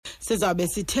sizabe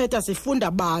sithetha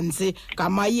sifunda banzi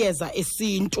ngamayeza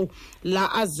esintu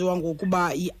la aziwa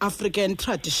ngokuba yi-African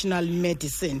Traditional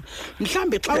Medicine.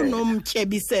 Mhlambi xa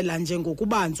unomtyebisela nje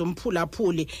ngokubanzi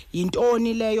umphulaphuli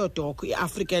yintoni leyo doc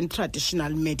i-African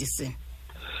Traditional Medicine?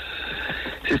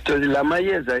 Sister, la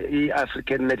mayeza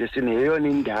i-African medicine yeyona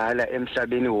indala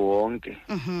emhlabeni wonke.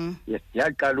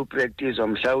 Yaqala upractice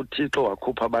mhla uThixo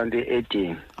wakhupha abantu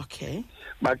e-Eden. Okay.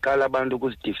 Baqala abantu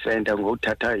ukuzidefenda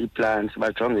ngokuthatha i-plants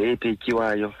bajonge yephi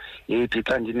etyiwayo, yephi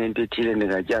xa ndinento ethile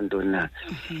ndingatya ntoni na.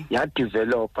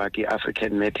 Yadevelopa ke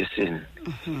i-African medicine.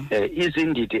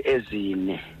 Izindidi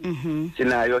ezine.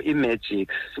 Sinayo i-magic,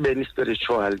 sibe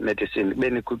ni-spiritual medicine, sibe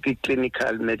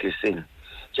ni-clinical medicine.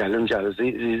 Njalo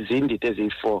zindidi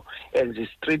eziyi-4 and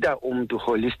zistreata umuntu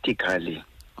holistically.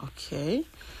 Okay.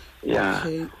 Yeah.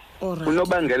 Okay. Alright.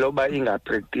 Unobangela oba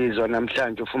ingapracticewa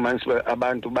namhlanje ufumanisa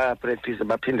abantu bayapractice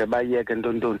baphinde bayeke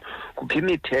ntontoni. Kukho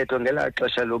imithetho ngelaa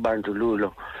xesha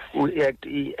lobandlululo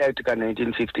i-act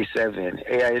ka-1957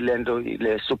 eyayilento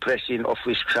le Suppression of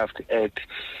Witchcraft Act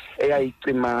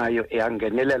eyayicimayo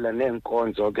eyangenelela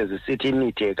neenkonzo ke zisithi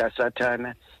imithi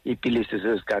kaSathana ipilisi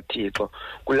zezikaThixo.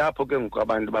 Kulapho ke ngoku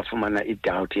abantu bafumana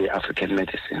i-doubt ye-African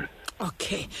medicine.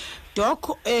 Okay.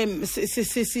 Doc,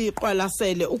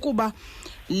 siqwalasele ukuba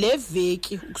le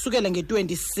veki kusukela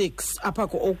nge-26 apha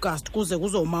ku-August kuze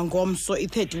kuzoma ngomso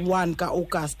i-31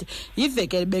 ka-August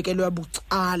yiveki elibekelwe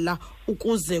bucala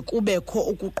ukuze kubekho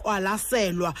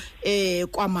ukuqwalaselwa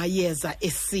kwamayeza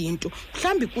esintu.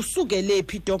 Mhlambi kusukele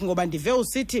phi doc ngoba ndive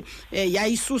usithi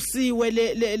yayisusiwe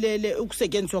le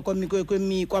ukusetyenziswa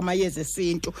kwamayeza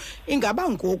esintu. Ingaba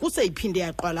ngoku seyiphinde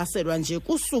yaqwalaselwa nje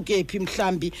kusuke phi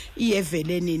mhlambi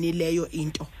iyevele nini leyo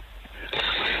into?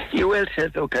 I-World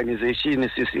Health Organization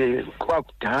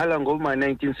kwakudala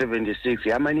ngoma-1976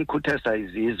 yamane ikhuthaza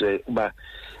izizwe uba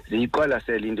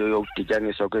ziyiqwalasele into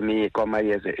yokudityaniswa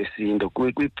kwamayeza esintu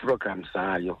kwi-program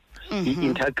zayo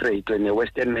i-integrate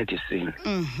ne-Western medicine.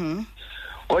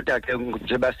 Kodwa ke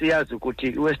njengoba siyazi ukuthi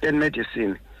i-Western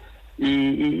medicine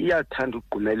iyathanda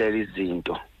ukugqumelela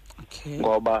izinto.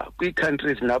 Ngoba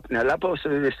kwi-countries nalapho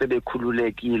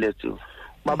sebekhululekile tu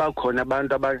babakhona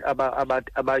abantu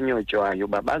abanyotywayo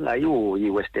bangayihoyi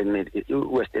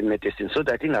Western medicine so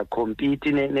that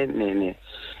ingacompete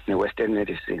ne-Western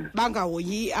medicine.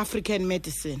 Bangahoyi African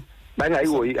medicine.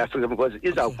 Bangayihoyi Africa because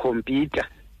izawucompete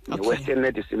ne-Western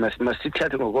medicine.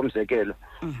 Masithathe ngokomzekelo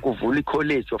kuvula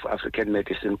i-College of African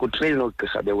Medicine kutrain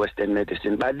oogqirha be-Western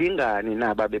medicine balingani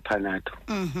naba bephanatho.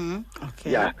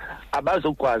 Okay. Yeah,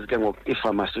 abazokwazi ke ngoku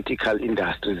i-pharmaceutical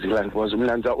industry ziland because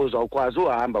umnanza uzawukwazi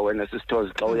uhamba wena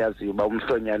sisithozi xa uyazi uba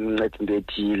umhlonyana unceda into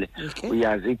ethile,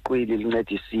 uyazi iqwili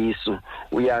linceda isisu,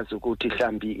 uyazi ukuthi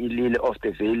mhlambi ilile of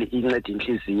the valley inceda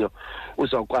inhliziyo,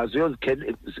 uzawukwazi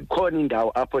zikhona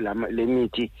indawo apho le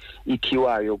mithi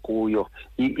ikhiwayo kuyo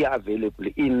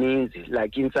i-available ininzi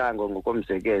like intsango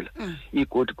ngokomzekelo,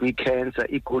 i-good kwi-cancer,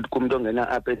 i-good kumuntu ongena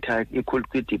appetite, i-good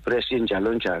kwi-depression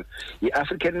njalo njalo.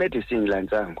 I-African medicine la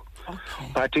ntsango.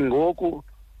 But ngoku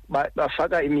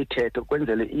bafaka imithetho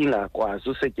kwenzele ingakwazi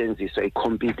usetyenziswa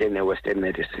ikompete ne-Western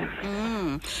medicine.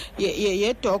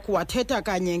 Ye doc wathetha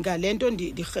kanye ngalento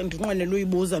ndinqwenela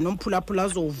uyibuza nomphulaphula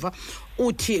azova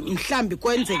uthi mhlambi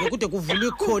kwenzeke kude kuvula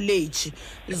i-college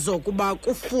zokuba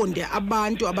kufunde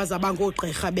abantu abazaba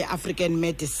ngoogqirha be-African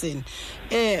medicine.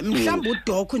 Mhlambi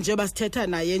udoc nje basithetha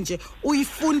naye nje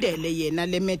uyifundele yena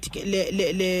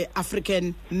le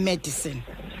African medicine.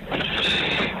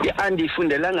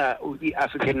 Andifundelanga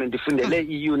i-African, ndifundele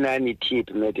i-Unani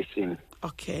Tip medicine.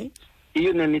 Okay.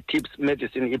 I-Unani Tips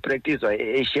medicine ipracticewa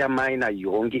e-Asia Minor,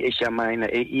 yonke i-Asia Minor,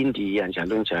 e-India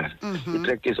njalo njalo.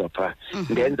 Ipracticewa phaa.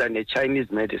 Ndenza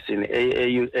ne-Chinese medicine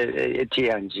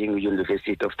e-Tianjin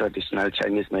University of Traditional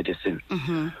Chinese Medicine.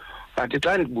 But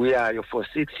xa ndibuyayo for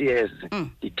 6 years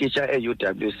ndititsha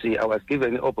e-UWC, I was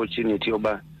given the opportunity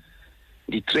yoba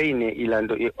nditraine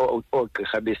ilanto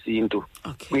oogqirha besintu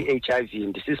kwi-HIV,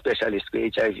 ndisi-specialist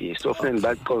kwi-HIV. So friend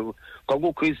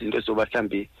kwakukho izinto zoba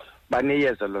mhlambi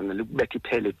baneyeza lona likubetha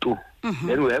iphele tu,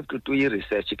 then we have to do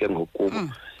i-research ke ngokubo.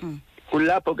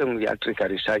 Kulapho ke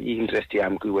ngiyatriggerisha i-interest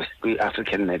yami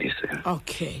kwi-African medicine.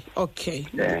 Okay.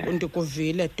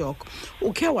 Ndikuvile doc.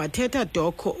 Ukhe wathetha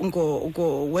doc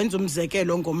wenza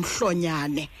umzekelo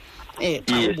ngomhlonyane.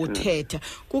 Xa ubuthetha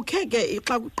kukhe ke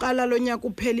xa kuqala lo nyaka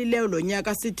uphelileyo lo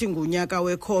nyaka sithi ngunyaka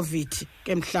we-COVID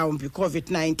ke mhlawumbi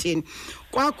COVID-19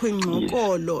 kwakho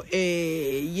ingxokolo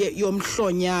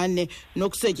yomhlonyane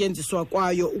nokusetyenziswa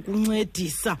kwayo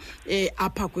ukuncedisa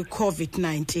apha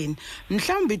kwi-COVID-19.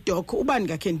 Mhlawumbi doc uba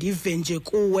ndingakhe ndive nje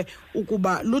kuwe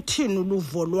ukuba luthini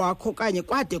uluvo lwakho kanye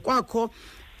kwade kwakho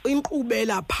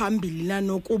inkqubela phambili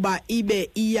nanokuba ibe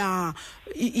iya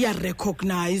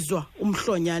recognizewa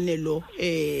umhlonyane lo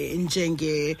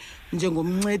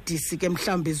njengomncedisi ke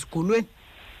mhlawumbe izigulweni?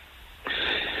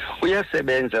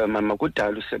 Uyasebenza mama,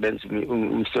 kudala usebenza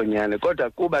umhlonyane, kodwa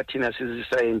kuba thina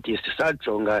sizi-scientist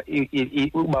sajonga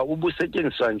uba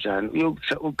ubusetyenziswa njani.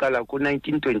 Uqala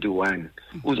ku-1921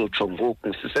 uzojonga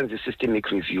ngoku sisenza i-systemic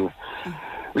review.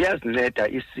 Uyazinceda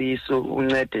isisu,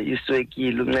 uncede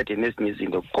iswekile, uncede nezinye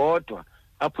izinto, kodwa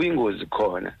apho ingozi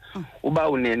khona uba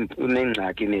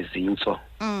unengxaki nezintso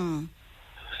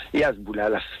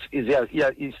iyazibulala,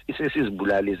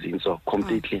 isesizibulala izintso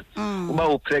completely. Uba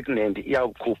upregnant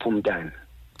iyawukhupha umntana.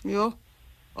 Yo,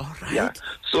 all right. Yeah.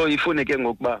 So ifune ke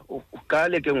ngokuba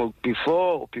uqale ke ngoku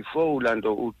before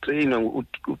ulanto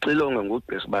uxilonge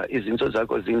ngugqirha uba izintso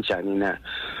zakho zinjani na.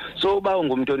 So uba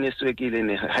ungumntu oneswekile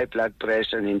ne-high blood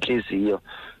pressure nenhliziyo,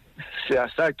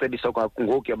 siyasacebisa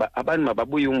ngoku abantu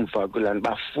mababuye umva kulanto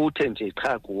bafuthe nje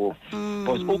qha kuwo,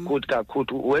 because ugood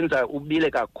kakhulu wenza ubile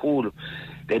kakhulu,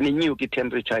 then inyuka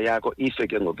i-temperature yakho ife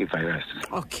ke ngoku i-virus.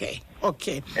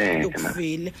 Okay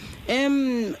ukuvile.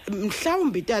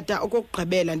 Mhlawumbi tata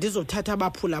okugqibela ndizothatha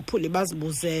abaphulaphuli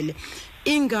bazibuzele,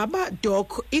 ingaba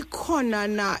doc ikhona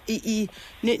na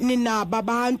ninaba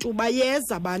abantu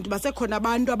bayeza abantu basekhona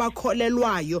abantu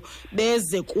abakholelwayo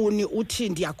beze kuni uthi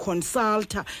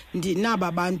ndiyaconsulta ndinaba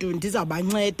abantu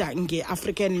ndizabanceda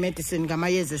ngeAfrican medicine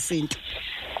ngamayeza esintu?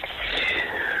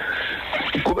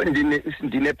 Kuba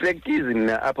ndine practice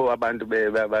mina apho abantu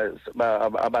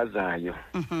abazayo.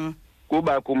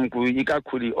 Kuba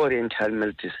ikakhulu i-oriental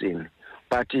medicine,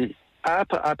 but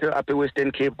apha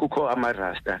Western Cape kukho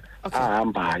amarasta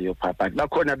ahambayo pha, but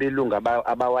bakhona belungu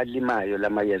abawalimayo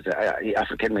lamayeza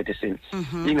i-African medicine,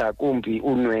 ingakumbi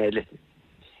unwele,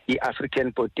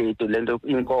 i-African potato, lento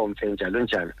inkomfe njalo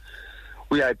njalo.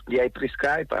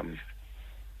 Ndiyayiprescribe.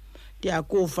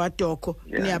 Ndiyakuva doko,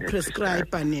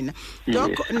 niyaprescribe nina.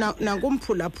 Doko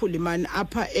nangumphulaphuli mani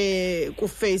apha ku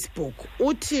Facebook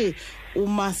uthi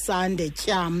uMasande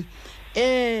Tyam,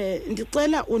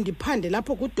 ndicela undiphande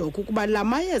lapho kudoko ukuba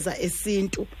lamayeza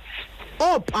esintu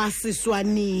opasiswa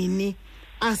nini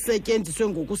asetyenziswe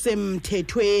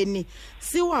ngokusemthethweni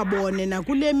siwabone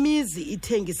nakule mizi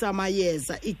ithengisa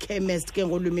amayeza, ichemist ke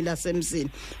ngolwimi lasemzini.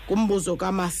 Kumbuzo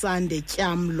kaMasande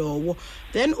Tyam lowo.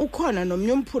 Then ukhona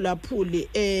nomnye umphulaphuli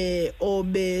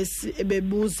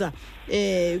obebuza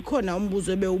khona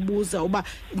umbuzo ebewubuza uba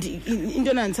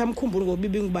into nandisamkhumbula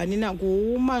ngobibi ngubani na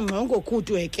nguMangxongo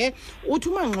Khutwe ke uthi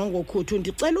uMangxongo Khutwe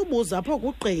ndicela ubuza apho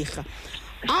kugqirha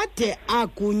ade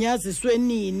agunyaziswe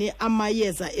nini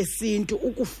amayeza esintu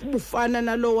ukufana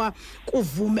nalowa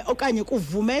kuvume okanye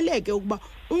kuvumeleke ukuba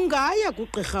ungaya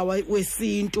kugqirha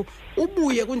wesintu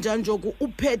ubuye kunjani njoku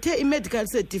uphethe i-medical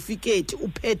certificate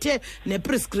uphethe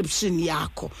ne-prescription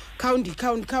yakho?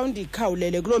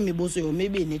 Khawundikhawulele kuloo mibuzo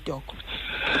yomibini doko.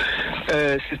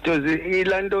 Sitozi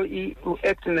ilando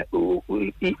i-act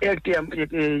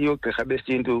yogqirha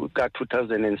besintu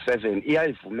ka-2007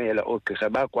 iyayivumela oogqirha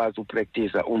bakwazi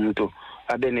upractice umuntu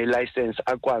abe ne-license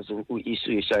akwazi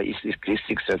u-issuisha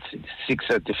i-6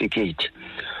 certificate.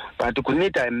 But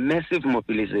kunida a massive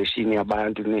mobilization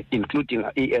yabantu, including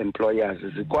i-employers,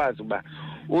 zikwazi uba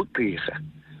ugqirha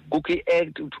kukho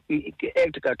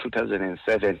i-act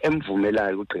ka-2007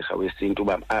 emvumelayo ugqirha wesintu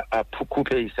uba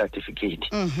akhuphe i-certificate.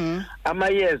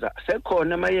 Amayeza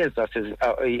sekhona amayeza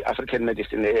i-African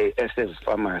medicine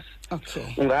esezifamasi.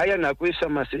 Ungaya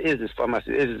nakwiifamasi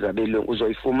ezifamasi ezizabelungu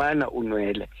uzoyifumana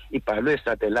unwele ibhalwe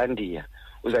Sabelandia,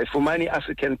 uzayifumana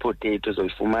i-African potato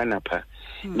uzoyifumana pha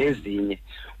nezinye.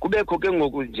 Kubekho ke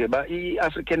ngoku nje ba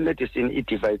i-African medicine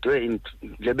idivide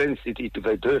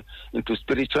into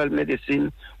spiritual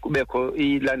medicine, kubekho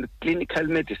clinical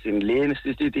medicine leni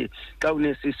sithi xa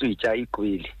unesisu itya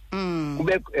iqwili.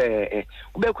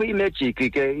 Kubekho i-magic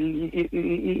ke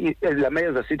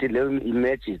lamayeza sithi leyo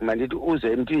i-magic mandithi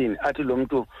uze emntwini athi lo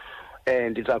muntu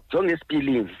ndiza kujonga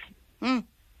esipilini.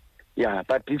 Yeah,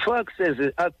 but before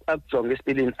akusenze akujonge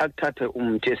esipilini akuthathe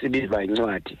umthi esibiza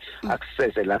incwadi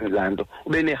akusese lanto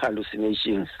ube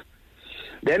ne-hallucinations.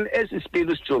 Then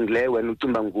esisipili usijongileyo wena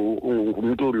ucimba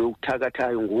ngumuntu lo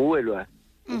ukuthakathayo nguwe lwa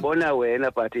ubona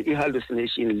wena, but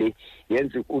i-hallucination le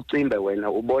yenza ucimbe wena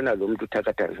ubona lo muntu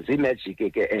uthakathayo.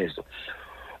 Zimagic ke ezo.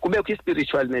 Kubekho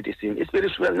i-spiritual medicine.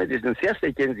 I-spiritual medicine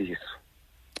siyasetyenziswa.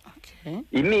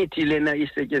 Imithi lena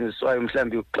isetyenziswayo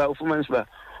mhlawumbi xa ufumanisa uba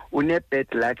une-bad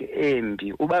luck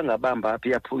embi, uba ngabamba apha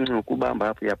iyaphuncuka, ubamba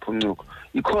apha iyaphuncuka,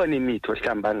 ikhona imithi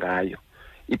ohlamba ngayo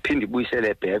iphinde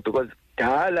ibuyisele back, because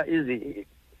dala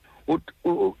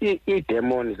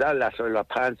ii-demons zalahlelwa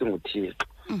phantsi nguThixo.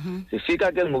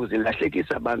 Zifika ke ngoku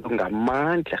zilahlekisa abantu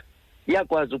ngamandla.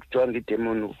 iyakwazi ukujonga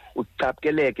idemoni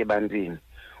ucapkeleke ebantwini.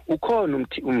 Ukhona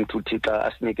umuntu uThixo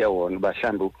asinike wona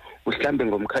bahlambe uhlambe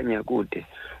ngomkhanya kude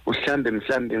uhlambe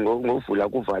mhlambe ngovula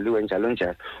kuvaliwe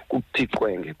njalo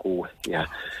kuphicwenge kuwe ya.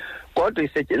 Kodwa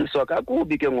isetshenziswa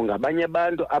kakubi ke ngabanye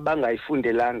abantu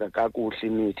abangayifundelanga kakuhle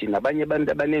imithi nabanye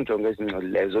abantu abanenjongo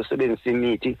ezingcolileyo sebenzisa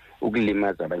imithi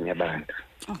ukulimaza abanye abantu.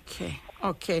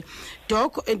 Okay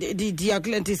doc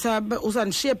ndiyakulendisa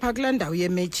usanishiye pha kula ndawo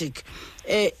ye-magic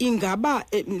ingaba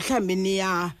mhlambe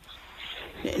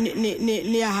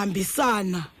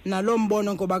niyahambisana nalo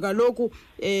mbono ngoba kaloku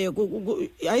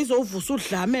ayizovusa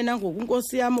udlame nangoku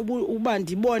inkosi yami uba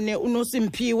ndibone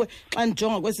uNosimphiwe xa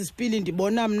ndijonga kwesi sipili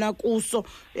ndibona mna kuso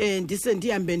ndise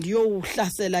ndihambe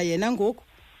ndiyowuhlasela yena ngoku.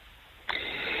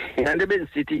 Nganto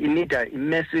bendisithi inida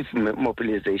i-massive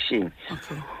mobilization.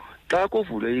 Xa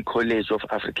kuvulwe i-College of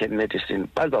African Medicine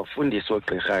bazawufundiswa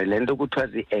oogqirha le nto kuthiwa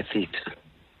zii-ethics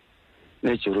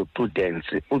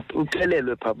ne-jurisprudence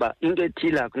uxelelwe phaba into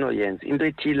ethile akunoyenza into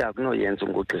ethile akunoyenza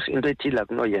ngugqirha into ethile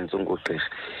akunoyenza ngugqirha.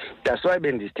 That's why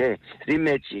bendithe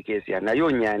zii-magic eziyana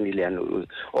yonyani leyana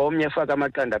omnye afaka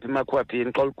amaqanda apha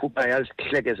emakhwaphini xa likhupha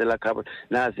yazihlekezela khabo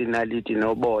nazi inaliti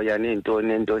noboya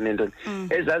neentoni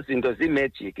ezaa zinto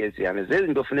zii-magic eziyana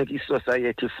zezinto funeka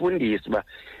i-society ifundise uba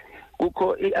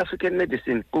kukho i-African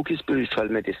medicine kukho i-spiritual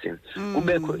medicine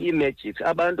kubekho i-magics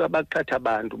abantu abaqhatha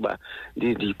abantu ba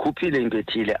ndikhuphile into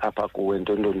ethile apha kuwe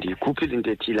ntonto ndikhuphile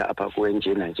into ethile apha kuwe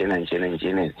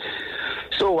njena.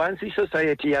 So once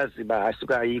i-society yazi ba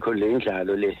asuka ayikho le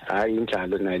ndlalo le hayi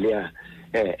indlalo naleya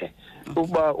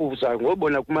ukuba uza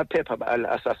ngobona kumaphepha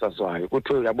asasazwayo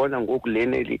kuthi uyabona ngoku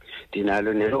leneli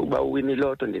ndinalo nelokuba uwini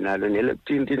loto ndinalo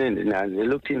nelokuthintini ndinalo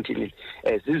nelokuthintini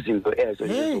zizinto ezo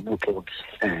zobuxoki.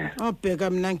 Obheka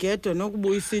mina ngedwa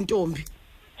nokubuyisa intombi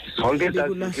zonke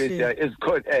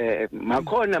ezikhona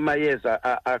makhona amayeza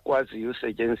akwaziyo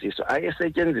usetyenziswa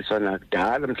ayesetyenziswa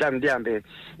nakudala mhlawumbe ndihambe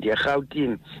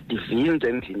ndiyeRhawutini ndivinze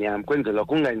endlini yam kwenzela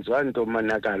kungenziwa nto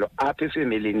manakalo apha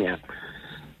efemelini yam.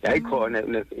 Yayikhona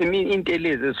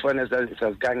intelezi ezifana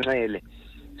zazikanxele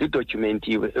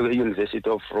zidokumentiwe e-University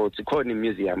of Rhodes ikhona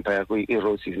imuseum phaya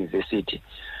kwi-Rhodes University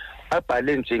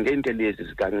abhale njengeentelezi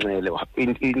zikanxele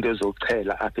into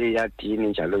zokuchela apha eyadini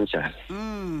njalo.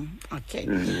 Okay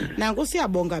nanku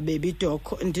siyabonga baby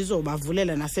doc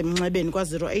ndizobavulela nasemnxebeni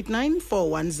kwa-089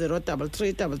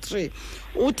 410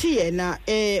 uthi yena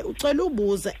ucela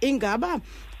ubuza ingaba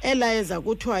elayeza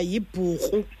kuthiwa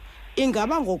yibhuku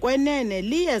ingaba ngokwenene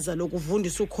liyeza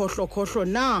lokuvundisa ukhohlokhohlo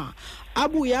na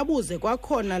abuye abuze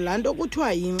kwakhona laa nto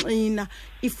kuthiwa yinxina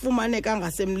ifumaneka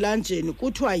ngasemlanjeni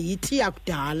kuthiwa yiti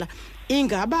yakudala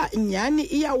ingaba nyhani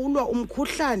iyawulwa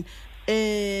umkhuhlane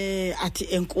athi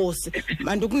enkosi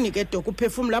mandikunike doc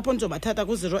uphefumula lapho ndizobathatha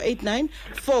ku-089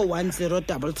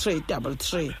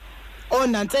 410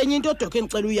 nantsenye into doc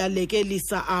endicela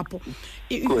uyalekelisa apho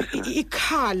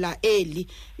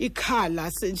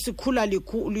ikhala sikhula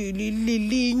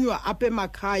lilinywa apha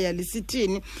emakhaya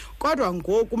lisithini kodwa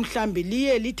ngoku mhlambi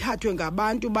liye lithathwe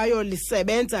ngabantu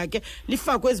bayolisebenza ke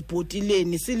lifakwe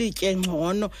ezibhotileni silitye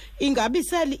ngcono ingabi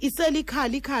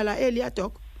ikhala eli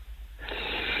doc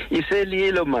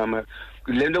iselilo mama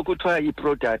lento kuthiwa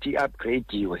i-product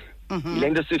i-upgradiwe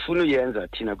lento sifuna uyenza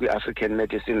thina kwi-African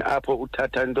medicine apho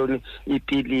uthatha ntoni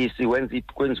ipilisi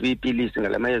kwenziwe ipilisi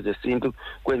ngalamayeza esintu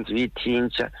kwenziwe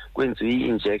ithintsha kwenziwe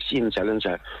i-injection njalo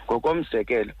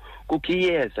ngokomzekelo kukho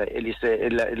iyeza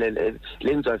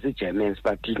lenziwa zii-Germans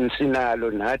but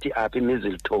sinalo nathi apha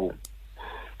i-mistletoe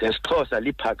ngesixhosa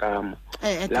liphakamo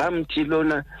laa mthi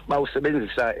lona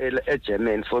bawusebenzisa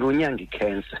eGerman for unyanga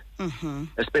i-cancer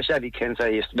especially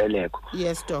i-cancer yesibeleko.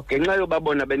 Yes doc. Ngenxa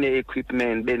yobabona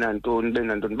bene-equipment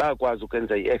benantoni bayakwazi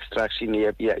ukwenza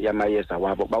i-extraction yamayeza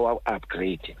wabo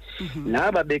bawa-upgrade.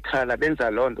 Naba bekhala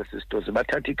benza loo nto sisitozi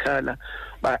bathatha ikhala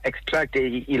ba-extracte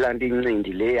ilanto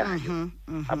incindi le yayo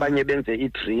abanye benze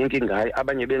i-drink ngayo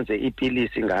abanye benze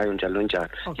ipilisi ngayo njalo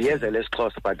liyeza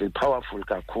lesixhosa but li-powerful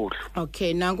kakhulu.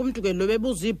 Okay nanku umntu ke lo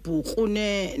bebuza ibhuku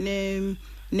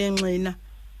nenxina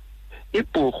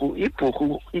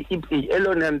ibhuku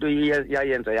elona nto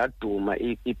yayenza yaduma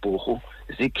ibhuku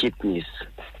zii-kidneys.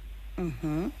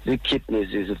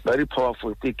 The-kidneys is very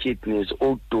powerful kwi-kidneys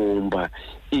udumba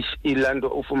ilando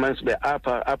ufumanise be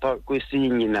apha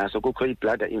kwesinye naso kukho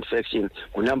i-bladder infection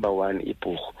ngu-number 1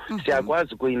 ibhuku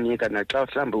siyakwazi kuyinika naxa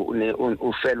mhlawumbe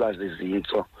ufelwa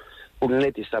zizintso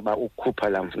ukuncedisa ba ukukhupha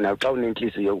naxa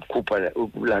unenhliziyo ukukhupha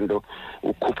ulanto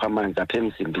ukukhupha amanzi apha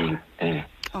emzimbeni.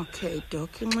 Okay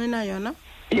doc inxina yona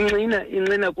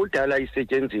inxina kudala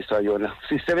isetyenziswa yona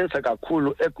sisebenzisa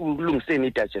kakhulu ekulungiseni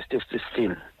i-digestive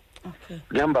system. Okay.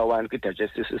 Number 1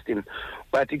 kwi-digestive system.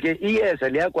 But ke iyeza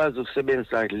liyakwazi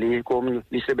ukusebenzisa le komnye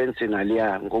lisebenzise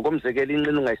naliya. Ngokomzekelo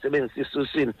inqina ungayisebenzisa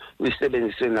esusini,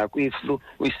 uyisebenzise nakwi-flu,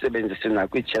 uyisebenzise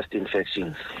nakwi-chest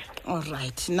infections. All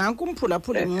right. Nanku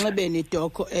umphulaphula emnxebeni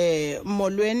Doc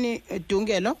molweni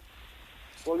Dungelo.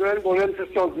 Molweni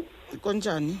sisithozi.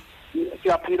 Konjani?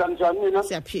 Siyaphila njani mina?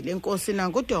 Siyaphila enkosi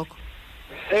nangu Doc.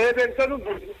 Bengicela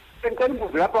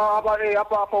umbuzo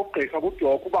lapha ugqirha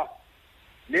kuDoc kuba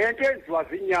lento enziwa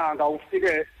zinyanga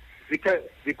ufike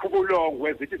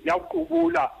zikhubulongwe zithi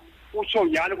ziyaqubula usho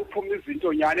nyane kuphuma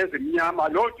izinto nyane ezimnyama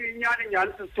lonke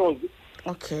inyani sisithozi.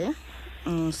 Okay.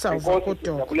 Sawuva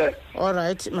kuDoc. All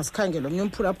right, masikhangele omnye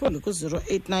umphulaphuli ku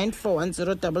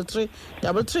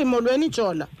 0894103333 molweni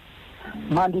Jola.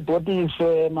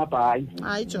 Mandibhotise mabhayi.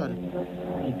 Hayi Jola.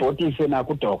 Ibhotise na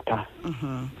kuDoctor.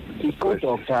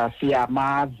 Doctor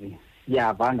siyamazi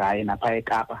yava ngaye napha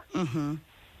eKapa.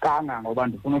 Kanga ngoba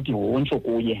ndifuna ukuthi wonke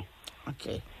kuye.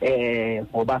 Okay.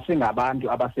 Ngoba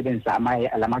singabantu abasebenzisa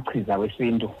lamachiza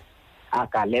wesintu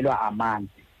agalelwa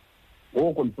amanzi.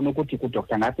 Ngoku ndifuna ukuthi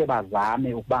kuDoctor ngase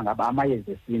bazame ukuba ngaba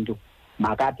amayeza esintu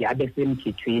makade abe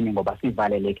semthethweni ngoba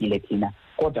sivalelekile thina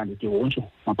kodwa ndithi wonke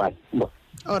mabhayi.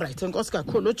 All right, enkosi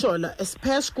kakhulu uJola.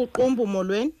 Espesh kuqumbu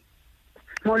molweni.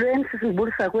 Molweni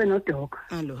sisibulisa kwenu Doc.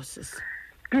 Allo sis.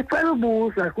 Ngicela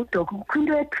ubuza kuDoc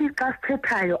kwinto ethi xa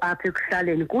sithethayo apha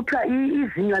ekuhlaleni kuthiwa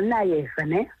izinyo linayeza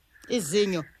ne?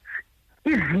 Izinyo.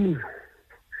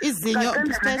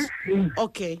 Espesh.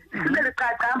 Okay. Sibe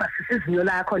licacamba sisizinyo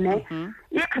lakho ne?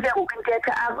 Ithi ke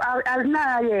ukuntetha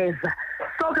alinayeza.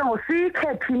 So ke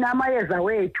ngosikhe thina amayeza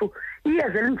wethu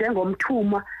iyeza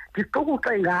elinjengomthuma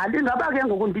ndiqukuxe ngalo ingaba ke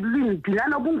ngoku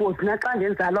ndilana ubungozi naxa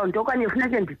ngenza loo nto okanye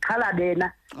kufuneke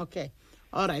ndixhalabena. Okay.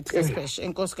 All right, Espesh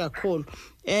enkosi kakhulu.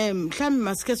 Mhlawumbe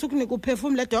masike sukunika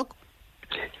uphefumule Doc.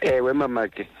 Ewe mama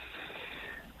ke.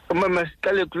 Mama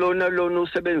siqale kulona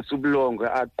usebenzisa ubulongwe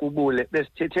aqubule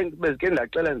bezike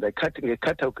ndacela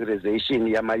nge-categorization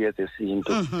yamayeza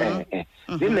esintu.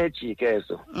 Zimagic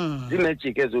ezo.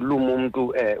 Zimagic ezo uluma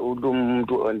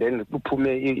umuntu and then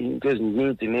kuphume into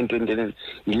ezininzi nento endeni.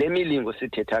 Yile milingo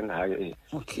sithetha ngayo.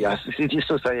 Yasithi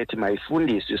isociety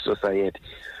mayifundiswe isociety.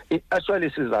 Actually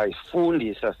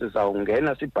sizayifundisa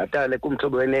sizawungena sibhatale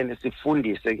kumhlobo wenene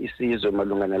sifundise isizwe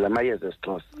malunga nalamayeza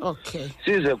esiXhosa. Okay.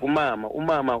 Size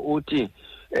umama uthi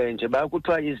nje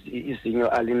bakuthiwa izinyo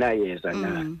alinayeza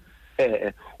na.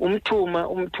 Umthuma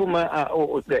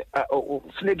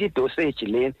ufuneka idosage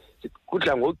leni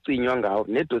kudla ngokucinywa ngawo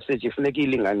nedosage ifuneka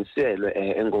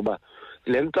ilinganiselwe ngoba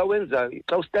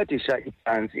xa ustadisha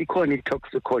iplant ikhona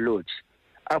itoxicology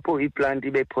apho iplant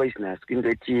ibe poisonous kwinto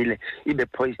ethile ibe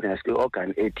poisonous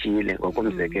kwi-organ ethile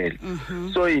ngokomzekelo.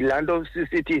 So ilanto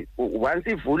sisithi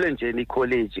once ivule nje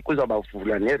icollege kuzawuba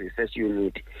kuvula ne-research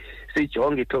unit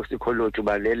sijonge i-toxicology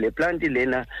uba le plant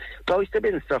lena xa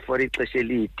uyisebenzisa for ixesha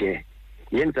elide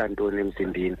yenza ntoni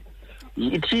emzimbeni,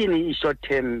 ithini i-short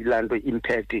term lanto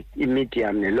impact,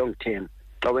 i-medium ne-long term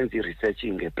xa wenza i-research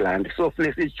ngeplant. So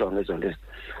funeka sijonge zonto ezi.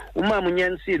 Umama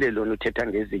unyanisile lona uthetha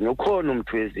ngezinyo. Ukhona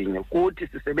umuntu wezinyo kuthi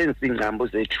sisebenzisa ingqambo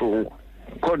zethungu.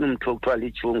 Ukhona umuntu okuthiwa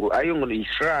lithungu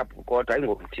ayingoli-shrub kodwa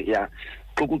ayingokuthi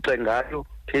xukuxe ngayo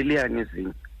pheliyani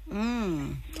izinyo.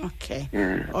 Okay.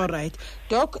 All right.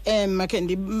 Doc, make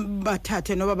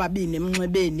ndibathathe noba babini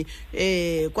emnxebeni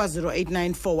kwa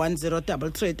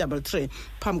 0894103333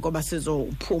 phambi koba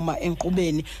sizophuma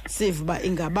enkqubeni sive ba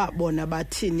ingaba bona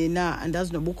bathini na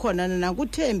andazi nobukhona na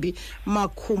kuThembi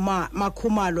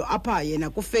Makhumalo apha yena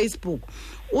ku Facebook.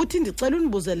 Uthi ndicela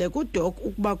unibuzele kuDoc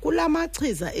ukuba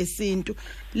kulamachiza esintu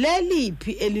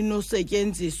leliphi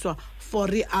elinosetyenziswa for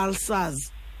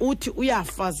ulcers. Uthi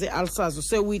uyafaze ulcers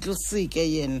usewhittle sick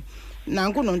yena.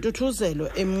 Nanku nontuthuzelo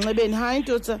emnxebeni. Hayi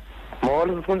Ntutsa.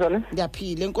 Molo sifunjani?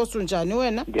 Ndiyaphila enkosi unjani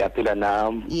wena? Ndiyaphila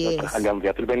nami.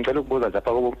 Ndiyaphila bengicela ukubuza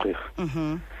lapha kokugqirha.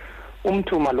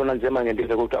 Umthuma lona nje manje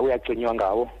ndize ukuthi uyacinywa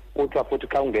ngawo. Kuthiwa futhi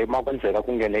xa ungema kwenzeka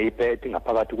kungene ipeti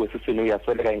ngaphakathi kwesiswini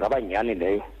uyasweleka ingaba nyani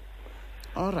leyo.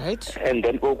 All right. And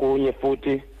then okunye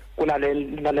futhi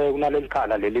kunale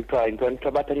khala leli kuthiwa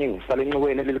into bathi ngisala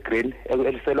enxiweni leli-green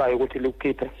eliselwayo ukuthi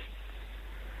likukhiphe.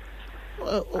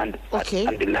 Okay.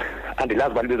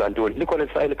 Andilazi balibiza ntoni. Likhona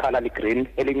elikhala li-green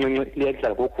elincinci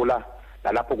liyehlala kokhula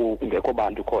nalapho kungekho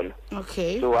bantu khona.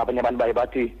 Okay. So abanye abantu baye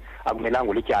bathi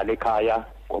akumelanga ulityale ekhaya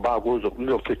ngoba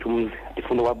kuzochitha umzi.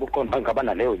 Ndifuna ukuqonda ngaba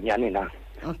naleyo nyani na.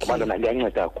 Ngoba lona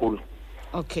liyanceda kakhulu.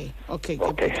 Okay,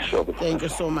 sure. Thank you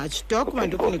so much. Doc,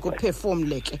 mandikunika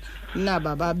uphefumule ke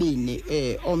naba babini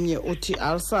omnye uthi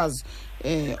ulcers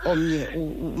omnye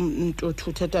umuntu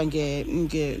uthetha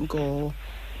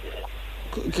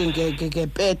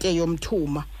ngepete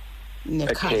yomthuma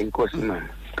nekhala. Inkosi mama.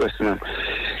 Nkosi mama.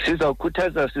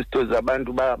 Sizawukhuthaza sisters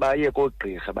abantu baye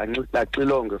kogqirha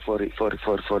baxilonge for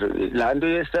lanto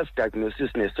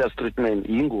ye-self-diagnosis ne-self-treatment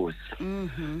yingozi.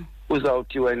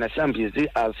 Uzawuthi wena mhlawumbi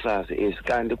zi-ulcers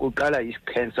kanti kuqala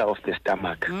i-cancer of the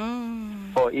stomach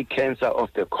or i-cancer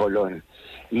of the colon.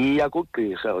 Iya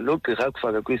kugqirha, lo gqirha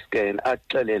kufaka kwi-scan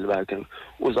akuxelele bakhe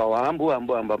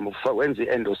uzawuhamba wenze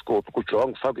i-endoscope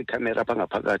kujonga ufaka ikhamera apha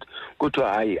ngaphakathi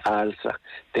kuthiwa hayi ulcer,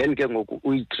 then ke ngoku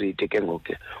uyitreat ke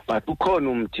ngoku but ukhona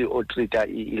umthi otreata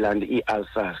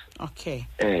i-ulcers. Okay.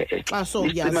 Xa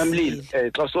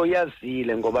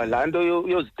soyazile ngoba laa nto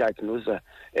yozidiagnosa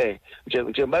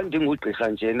njengoba ndingugqirha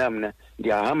njena mna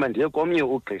ndiyahamba ndiye komnye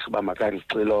ugqirha uba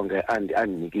makandixilonge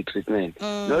andinike i-treatment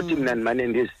not mna ndimane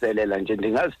ndiziselela nje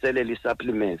ndingaziselela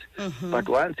ii-supplements but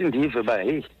once ndive uba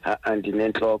heyi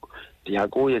andinentloko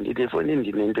ndiyakuye ndithi foni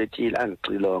ndinento ethile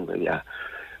andixilonge ya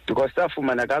because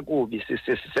safumana kakubi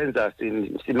sisenza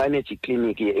simanage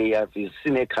ikliniki ye-ARVs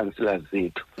sinee-counsellors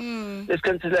zethu. Ezi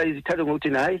counsellors zithatha ngokuthi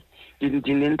hayi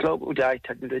ndinentloko uthi hayi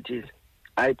thatha into ethile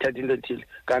ayithatha into ethile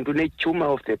kanti une-tumor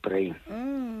of the brain.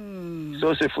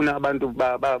 So sifuna abantu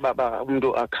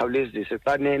umuntu akhawulezise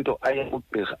xa nento aye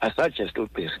kugqirha asuggest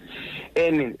ugqirha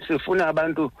and sifuna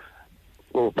abantu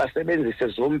basebenzise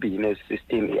zombini ezi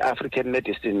system, i-African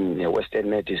medicine ne-Western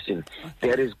medicine.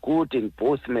 There is good in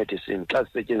both medicine xa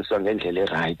zisetyenziswa ngendlela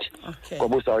erayithi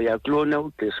ngoba uzawuya kulona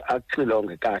ugqirha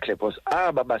akuxilonge kakuhle because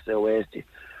aba base-West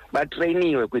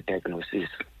batreyiniwe kwi-diagnosis.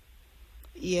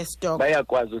 Yes, doc.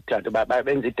 Bayakwazi uthatha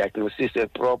benze i-diagnosis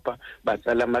eproper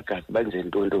batsala amagazi benze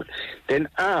ntontoni. Then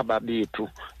aba bethu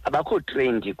abakho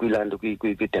trained kwilanto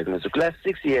kwi-diagnosis. Kula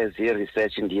 6 years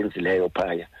ye-research ndiyenzileyo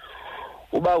phaya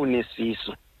uba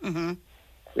unesisu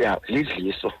ya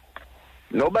lidliso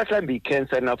noba mhlawumbi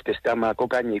i-cancer of the stomach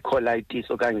okanye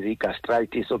i-colitis okanye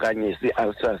i-gastritis okanye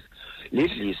i-ulcers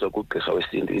lidliso kugqirha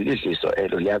wesintu, lidliso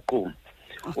elo liyaquma.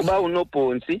 Uba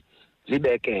unobhontsi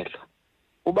libekelo,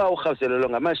 uba urhawuzelelo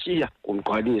ngamashiya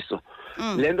ngumgqwaliso.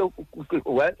 Le nto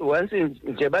once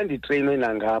nje banditreyinwe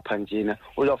nangapha njena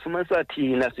uzawufumanisa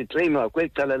thina sitreyinwa kweli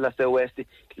cala lase-West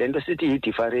le nto sithi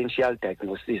yi-differential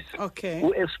diagnosis.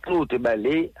 U-exclude uba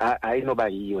le ayinoba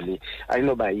yiyo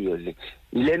le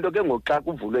yile nto ke ngoku xa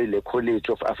kuvulwe le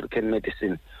College of African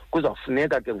Medicine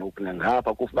kuzawufuneka ke ngoku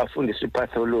nangapha bafundiswe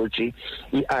i-pathology,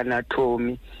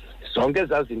 i-anatomy, zonke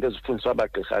ezaa zinto ezifundiswa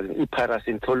abagqirha,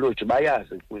 i-parasitology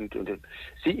bayazi kwinto.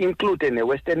 Si-include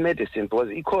ne-Western medicine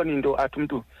because ikhona into athi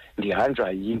umntu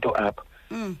ndihanjwa yinto apha.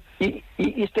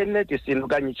 I-Eastern medicine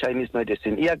okanye i-Chinese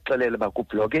medicine iyakuxelela uba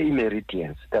kubhloke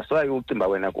ii-meridians, that's why ucimba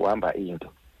wena kuhamba into.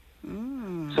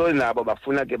 So nabo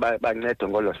bafuna ke bancede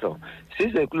ngolo hlobo.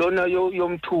 Size kulona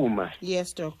yomthuma.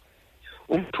 Yes, doc.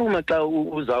 Umthuma xa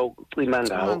uzawucima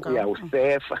ngawo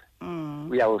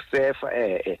uyawusefa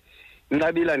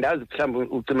Ngabila ndazi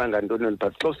mhlawumbe ucima ngantoni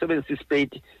but xa usebenzisa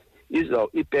ispade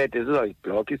ipede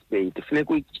zizawuyiblock ispade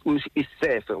funeka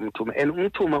isefe umthuma and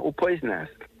umthuma upoisonous.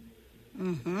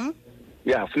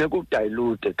 Ya funeka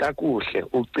udilute kakuhle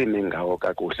ucime ngawo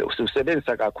kakuhle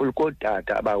usebenzisa kakhulu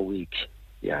kodata abawiki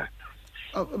ya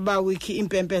bawiki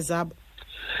impempe zabo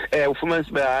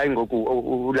ufumanisa uba hayi ngoku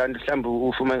ulanto mhlawumbe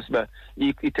ufumanisa uba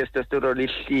i-testosterone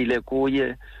ihlile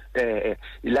kuye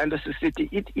laa nto sisithi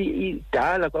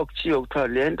idala kwakuthiwa kuthiwa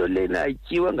le nto lena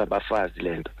ayityiwa ngabafazi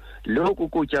le nto lokhu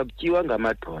kutya kutyiwa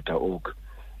ngamadoda oku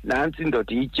nantsi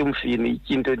indoda ityi umfino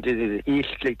ityi into ihle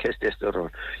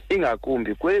i-testosterone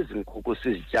ingakumbi kwezi nkukhu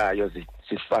sizityayo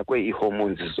zifakwe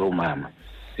ii-hormones zoomama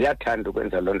ziyathanda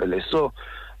ukwenza loo nto le so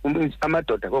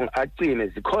amadoda konke acime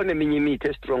zikhona eminye imithi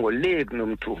estrongo le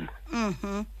kunomthuma.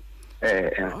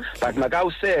 But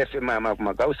makawusefe mama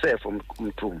makawusefe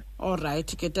umthuma.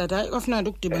 Alright ke tata kwafunanda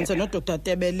ukudibanisa noDr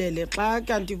Tebelele xa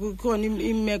kanti kukhona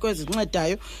imeko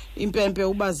ezincedayo impempe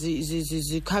uba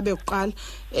zikhabe kuqala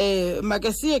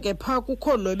make siye ke pha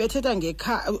kukho lo bethetha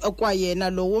ngekhala kwayena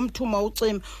lo womthuma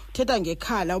ucima uthetha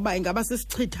ngekhala uba ingaba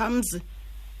sisichithamzi.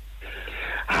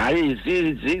 Hayi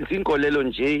zinkolelo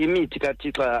nje imithi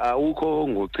kaThixo awukho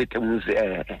ngochitha umzi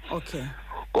Okay.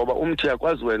 Ngoba umthi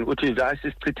yakwazi wena ukuthi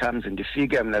asisichitha umzi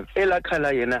ndifike mina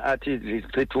elakhala yena athi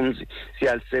lichitha umzi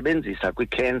siyalisebenzisa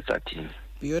kwi-cancer thina.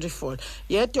 Beautiful.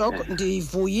 Doc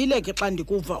ndivuyile ke xa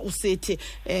ndikuva usithi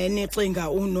necinga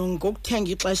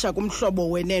ngokuthenga ixesha kumhlobo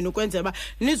wenene ukwenzela uba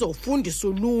nizofundisa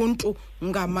uluntu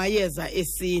ngamayeza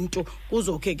esintu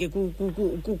kuzokhe ke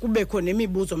kubekho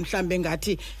nemibuzo mhlambe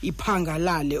ngathi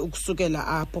iphangalale ukusukela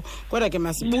apho kodwa ke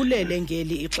masibulele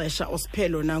ngeli ixesha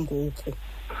osiphelo nangoku.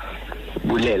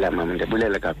 bulela mama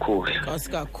ndibulela kakhulu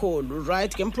kakhulu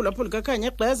right ke mphulaphula kakhanye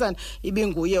egqezana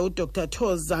ibinguye uDr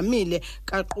Thozamile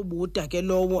Qubuda ke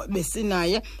lowo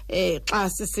besinaye xa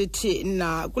sisithi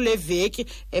na kule veki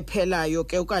ephelayo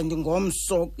ke okanye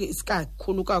ngomso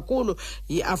kakhulu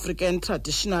yiAfrican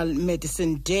Traditional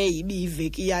Medicine Day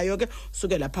ibiveki yayo ke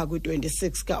sukela pha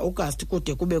kwi-26 kaAugust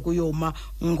kude kube kuyoma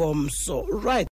ngomso right.